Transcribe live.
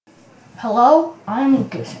Hello, I'm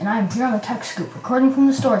Lucas, and I'm here on the Tech Scoop, recording from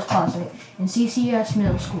the storage closet in CCS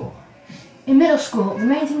Middle School. In middle school, the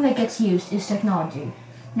main thing that gets used is technology.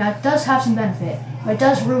 Now, it does have some benefit, but it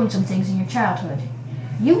does ruin some things in your childhood.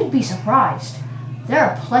 You would be surprised. There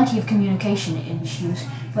are plenty of communication issues,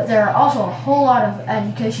 but there are also a whole lot of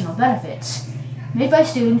educational benefits. Made by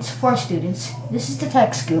students, for students, this is the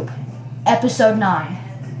Tech Scoop, Episode 9.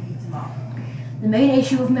 The main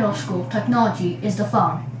issue of middle school technology is the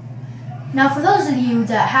phone. Now, for those of you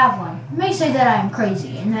that have one, you may say that I am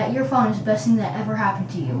crazy and that your phone is the best thing that ever happened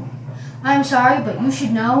to you. I am sorry, but you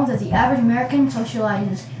should know that the average American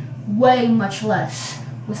socializes way much less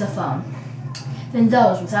with a phone than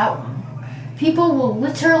those without one. People will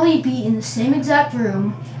literally be in the same exact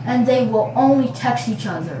room and they will only text each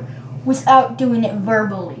other without doing it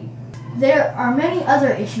verbally. There are many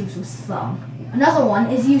other issues with the phone. Another one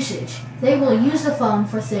is usage. They will use the phone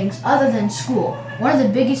for things other than school. One of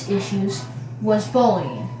the biggest issues was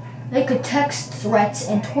bullying. They could text threats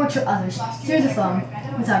and torture others through the phone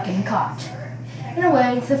without getting caught. In a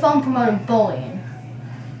way, the phone promoted bullying.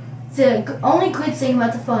 The only good thing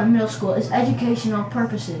about the phone in middle school is educational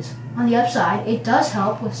purposes. On the upside, it does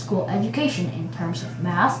help with school education in terms of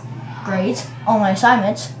math, grades, online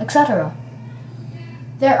assignments, etc.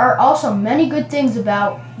 There are also many good things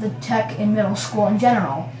about the tech in middle school in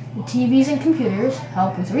general. The TVs and computers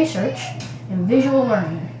help with research and visual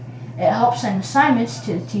learning. It helps send assignments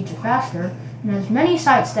to the teacher faster, and there's many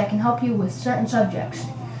sites that can help you with certain subjects.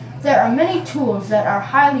 There are many tools that are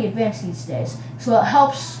highly advanced these days, so it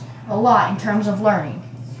helps a lot in terms of learning,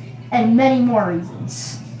 and many more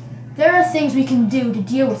reasons. There are things we can do to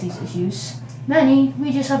deal with these issues. Many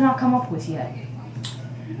we just have not come up with yet.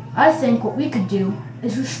 I think what we could do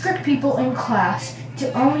is restrict people in class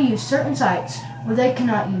to only use certain sites where they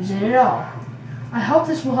cannot use it at all. I hope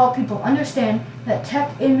this will help people understand that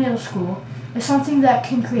tech in middle school is something that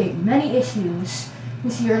can create many issues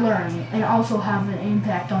with your learning and also have an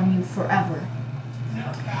impact on you forever.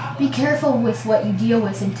 Be careful with what you deal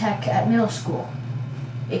with in tech at middle school.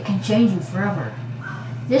 It can change you forever.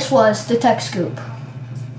 This was the Tech Scoop.